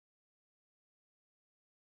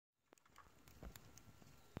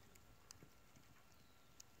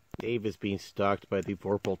Dave is being stalked by the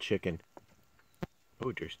vorpal chicken.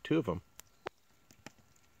 Oh, there's two of them.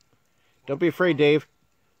 Don't be afraid, Dave.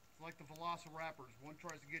 It's like the velociraptors. One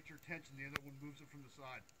tries to get your attention, the other one moves it from the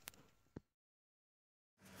side.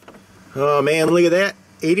 Oh man, look at that.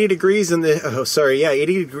 80 degrees in the, 80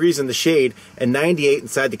 degrees in the shade and 98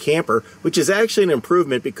 inside the camper, which is actually an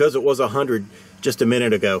improvement because it was 100 just a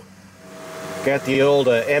minute ago. Got the old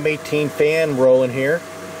M18 fan rolling here.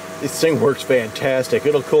 This thing works fantastic.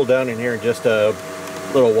 It'll cool down in here in just a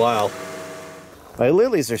little while. My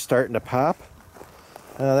lilies are starting to pop.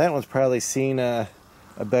 That one's probably seen a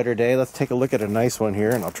better day. Let's take a look at a nice one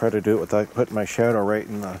here, and I'll try to do it without putting my shadow right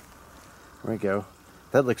in the... There we go.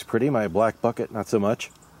 That looks pretty. My black bucket, not so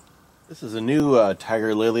much. This is a new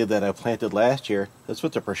tiger lily that I planted last year. That's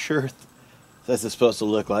what the brochure says it's supposed to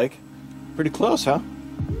look like. Pretty close, huh?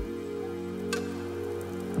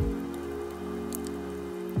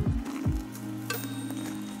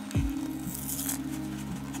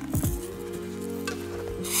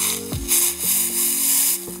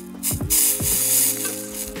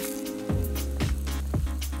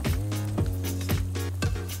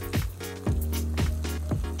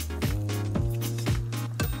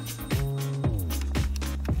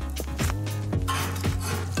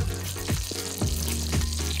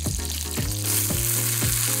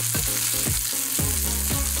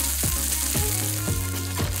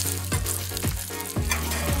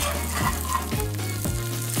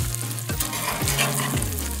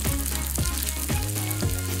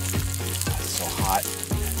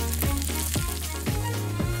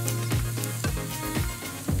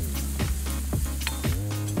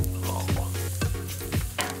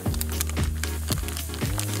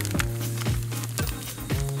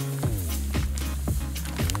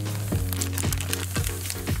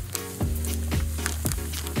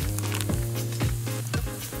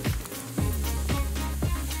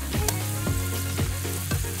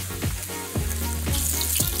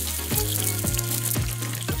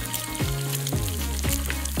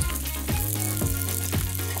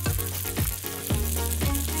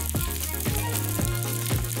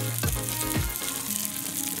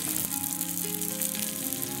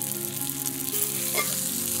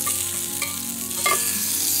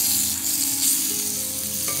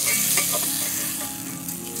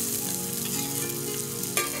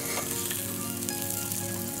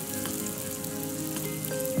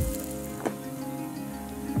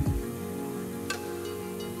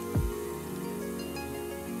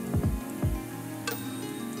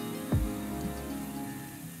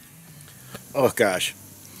 Oh gosh,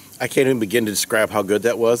 I can't even begin to describe how good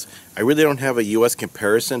that was. I really don't have a U.S.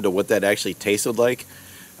 comparison to what that actually tasted like.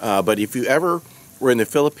 But if you ever were in the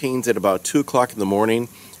Philippines at about 2 o'clock in the morning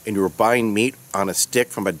and you were buying meat on a stick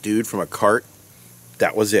from a dude from a cart,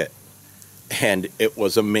 that was it. And it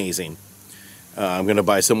was amazing. I'm going to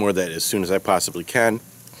buy some more of that as soon as I possibly can.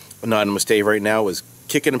 Anonymous Dave right now is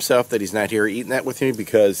kicking himself that he's not here eating that with me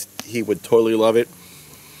because he would totally love it.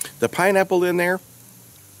 The pineapple in there,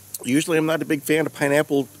 usually I'm not a big fan of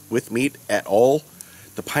pineapple with meat at all.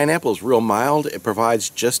 The pineapple is real mild. It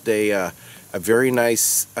provides just a very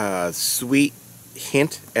nice sweet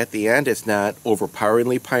hint at the end. It's not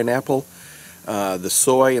overpoweringly pineapple. The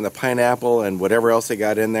soy and the pineapple and whatever else they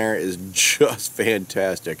got in there is just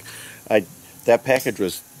fantastic. That package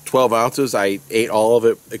was 12 ounces. I ate all of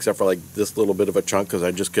it except for like this little bit of a chunk because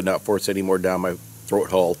I just could not force any more down my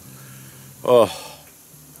throat hole. Oh,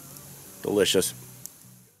 delicious.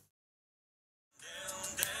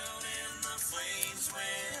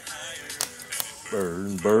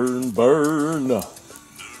 Burn, burn, burn.